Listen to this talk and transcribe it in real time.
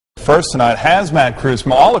First tonight, hazmat crews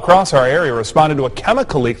from all across our area responded to a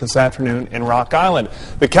chemical leak this afternoon in Rock Island.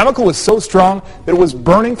 The chemical was so strong that it was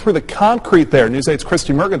burning through the concrete there. News 8's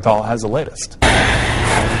Christy Mergenthal has the latest.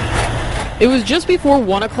 It was just before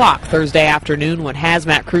 1 o'clock Thursday afternoon when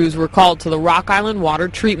hazmat crews were called to the Rock Island water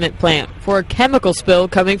treatment plant for a chemical spill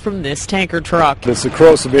coming from this tanker truck. It's a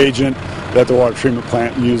corrosive agent that the water treatment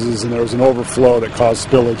plant uses, and there was an overflow that caused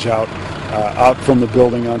spillage out from the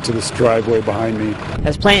building onto this driveway behind me.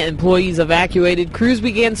 As plant employees evacuated, crews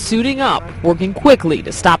began suiting up, working quickly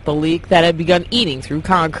to stop the leak that had begun eating through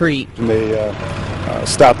concrete. And they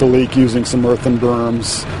stopped the leak using some earthen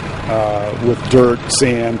berms with dirt,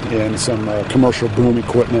 sand, and some commercial boom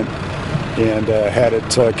equipment, and had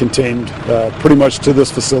it contained pretty much to this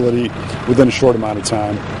facility within a short amount of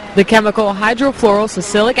time. The chemical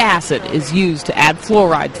hydrofluorosilic acid is used to add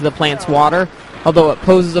fluoride to the plant's water. Although it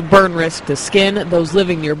poses a burn risk to skin, those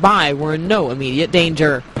living nearby were in no immediate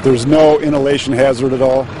danger. There's no inhalation hazard at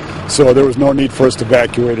all, so there was no need for us to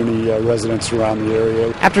evacuate any residents around the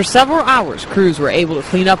area. After several hours, crews were able to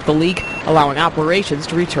clean up the leak, allowing operations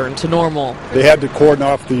to return to normal. They had to cordon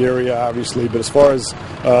off the area, obviously, but as far as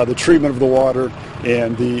the treatment of the water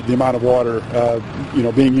and the amount of water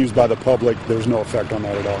being used by the public, there's no effect on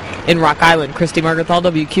that at all. In Rock Island, Christy Mergenthal,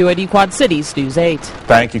 WQAD Quad Cities, News 8.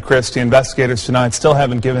 Thank you, Christy. Investigators tonight still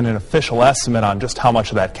haven't given an official estimate on just how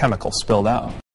much of that chemical spilled out.